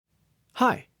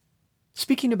Hi.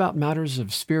 Speaking about matters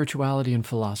of spirituality and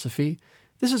philosophy,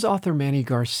 this is author Manny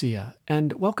Garcia,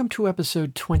 and welcome to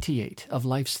episode 28 of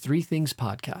Life's Three Things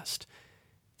podcast,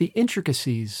 The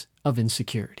Intricacies of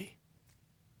Insecurity.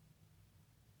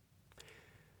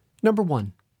 Number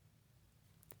 1.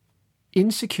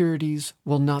 Insecurities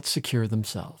will not secure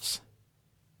themselves.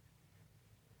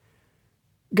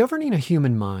 Governing a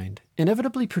human mind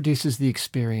inevitably produces the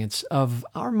experience of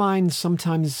our mind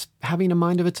sometimes having a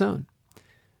mind of its own.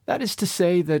 That is to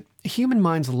say that human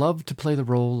minds love to play the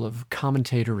role of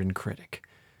commentator and critic.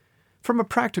 From a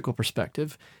practical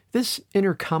perspective, this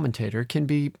inner commentator can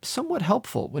be somewhat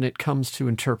helpful when it comes to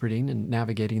interpreting and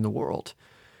navigating the world.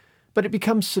 But it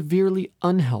becomes severely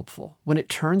unhelpful when it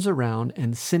turns around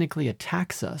and cynically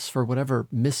attacks us for whatever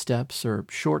missteps or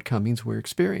shortcomings we're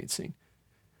experiencing.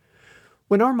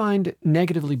 When our mind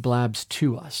negatively blabs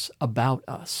to us, about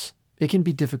us, it can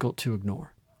be difficult to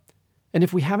ignore. And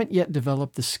if we haven't yet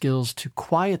developed the skills to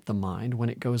quiet the mind when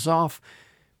it goes off,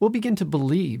 we'll begin to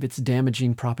believe it's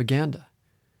damaging propaganda.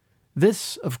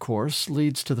 This, of course,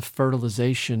 leads to the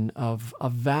fertilization of a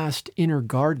vast inner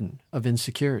garden of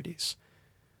insecurities.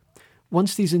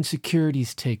 Once these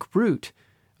insecurities take root,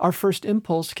 our first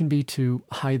impulse can be to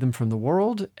hide them from the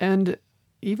world and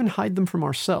even hide them from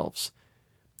ourselves.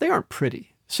 They aren't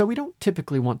pretty, so we don't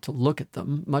typically want to look at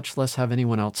them, much less have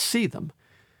anyone else see them.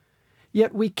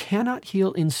 Yet we cannot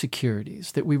heal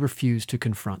insecurities that we refuse to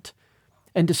confront.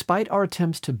 And despite our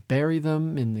attempts to bury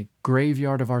them in the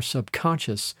graveyard of our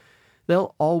subconscious,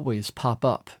 they'll always pop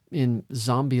up in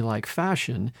zombie-like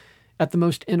fashion at the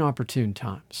most inopportune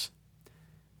times.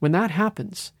 When that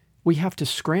happens, we have to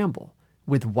scramble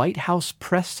with White House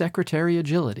press secretary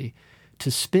agility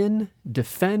to spin,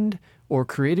 defend, or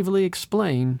creatively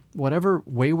explain whatever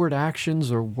wayward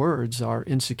actions or words our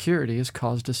insecurity has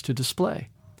caused us to display.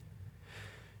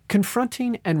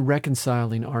 Confronting and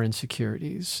reconciling our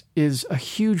insecurities is a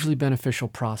hugely beneficial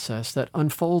process that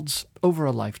unfolds over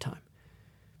a lifetime.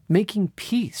 Making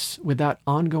peace with that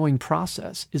ongoing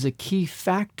process is a key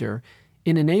factor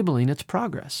in enabling its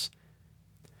progress.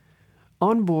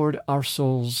 On board our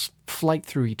soul's flight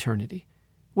through eternity,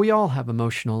 we all have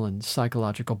emotional and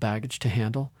psychological baggage to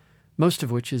handle, most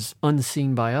of which is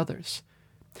unseen by others.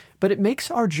 But it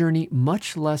makes our journey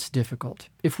much less difficult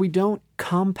if we don't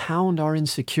compound our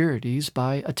insecurities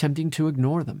by attempting to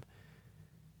ignore them.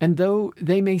 And though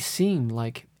they may seem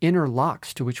like inner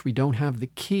locks to which we don't have the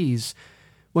keys,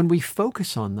 when we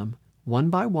focus on them one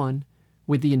by one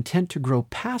with the intent to grow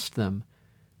past them,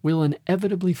 we'll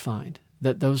inevitably find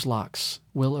that those locks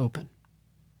will open.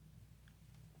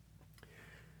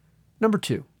 Number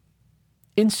 2,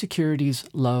 insecurities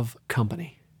love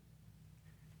company.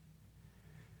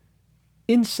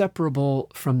 Inseparable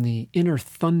from the inner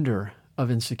thunder of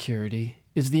insecurity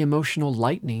is the emotional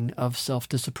lightning of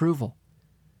self-disapproval.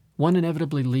 One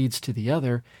inevitably leads to the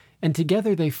other, and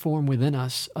together they form within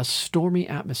us a stormy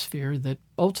atmosphere that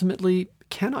ultimately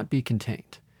cannot be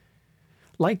contained.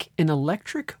 Like an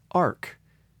electric arc,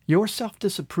 your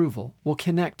self-disapproval will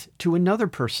connect to another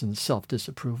person's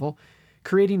self-disapproval,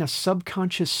 creating a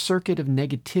subconscious circuit of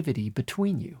negativity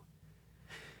between you.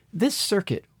 This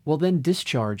circuit will then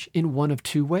discharge in one of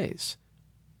two ways: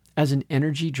 as an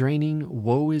energy-draining,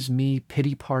 woe-is-me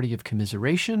pity party of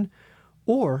commiseration,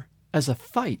 or as a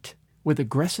fight with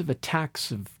aggressive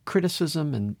attacks of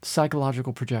criticism and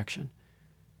psychological projection.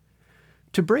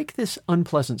 To break this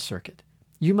unpleasant circuit,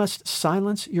 you must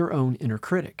silence your own inner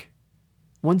critic.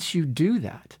 Once you do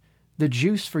that, the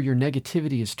juice for your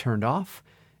negativity is turned off,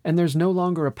 and there's no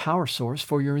longer a power source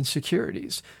for your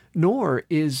insecurities, nor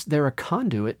is there a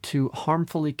conduit to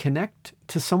harmfully connect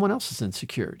to someone else's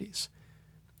insecurities.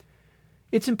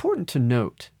 It's important to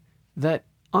note that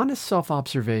honest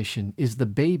self-observation is the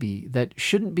baby that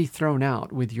shouldn't be thrown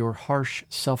out with your harsh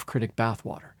self-critic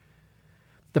bathwater.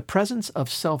 The presence of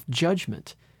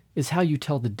self-judgment is how you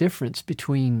tell the difference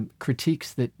between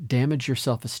critiques that damage your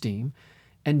self-esteem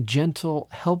and gentle,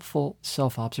 helpful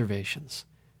self-observations.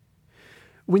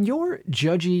 When your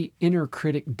judgy inner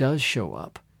critic does show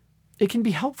up, it can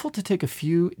be helpful to take a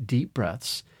few deep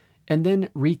breaths and then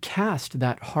recast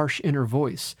that harsh inner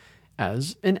voice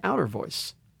as an outer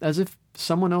voice, as if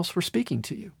someone else were speaking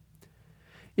to you.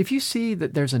 If you see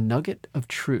that there's a nugget of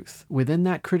truth within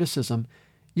that criticism,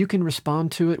 you can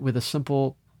respond to it with a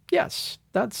simple, "Yes,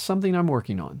 that's something I'm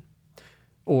working on."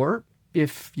 Or,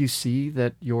 if you see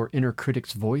that your inner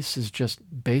critic's voice is just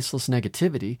baseless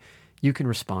negativity, you can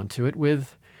respond to it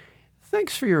with,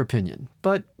 "Thanks for your opinion,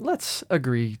 but let's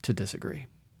agree to disagree."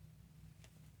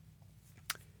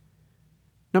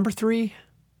 Number 3,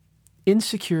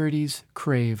 insecurities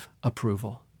crave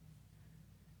approval.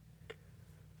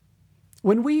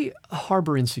 When we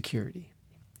harbor insecurity,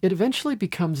 it eventually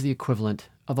becomes the equivalent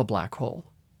of a black hole.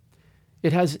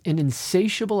 It has an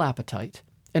insatiable appetite,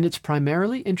 and it's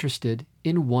primarily interested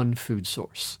in one food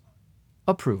source: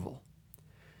 approval.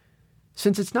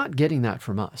 Since it's not getting that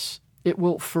from us, it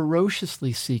will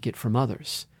ferociously seek it from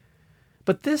others.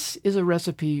 But this is a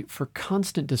recipe for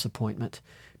constant disappointment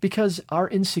because our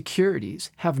insecurities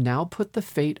have now put the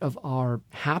fate of our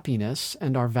happiness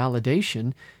and our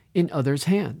validation in others'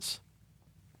 hands.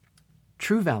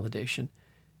 True validation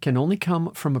can only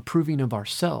come from approving of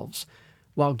ourselves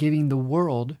while giving the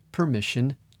world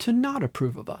permission to not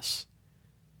approve of us.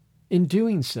 In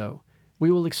doing so, we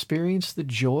will experience the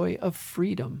joy of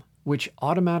freedom, which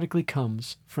automatically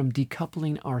comes from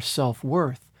decoupling our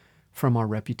self-worth from our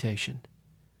reputation.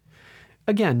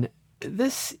 Again,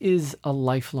 this is a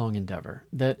lifelong endeavor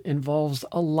that involves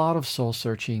a lot of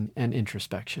soul-searching and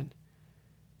introspection.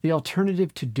 The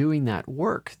alternative to doing that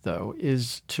work, though,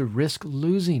 is to risk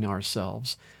losing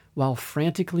ourselves while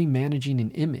frantically managing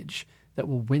an image that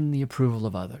will win the approval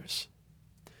of others.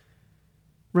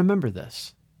 Remember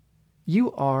this: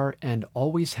 you are and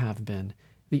always have been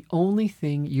the only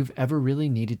thing you've ever really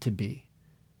needed to be.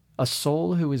 A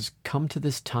soul who has come to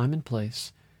this time and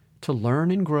place to learn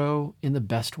and grow in the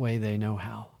best way they know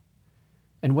how.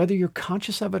 And whether you're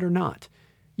conscious of it or not,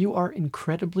 you are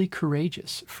incredibly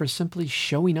courageous for simply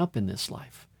showing up in this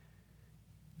life.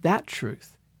 That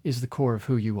truth is the core of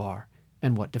who you are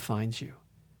and what defines you.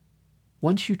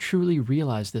 Once you truly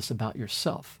realize this about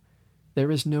yourself,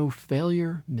 there is no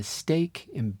failure, mistake,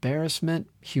 embarrassment,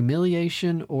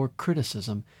 humiliation, or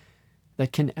criticism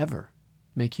that can ever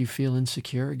make you feel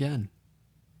insecure again.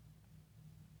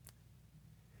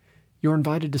 You're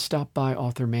invited to stop by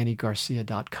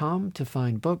authormannygarcia.com to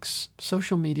find books,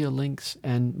 social media links,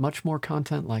 and much more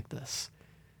content like this.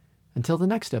 Until the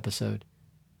next episode,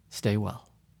 stay well.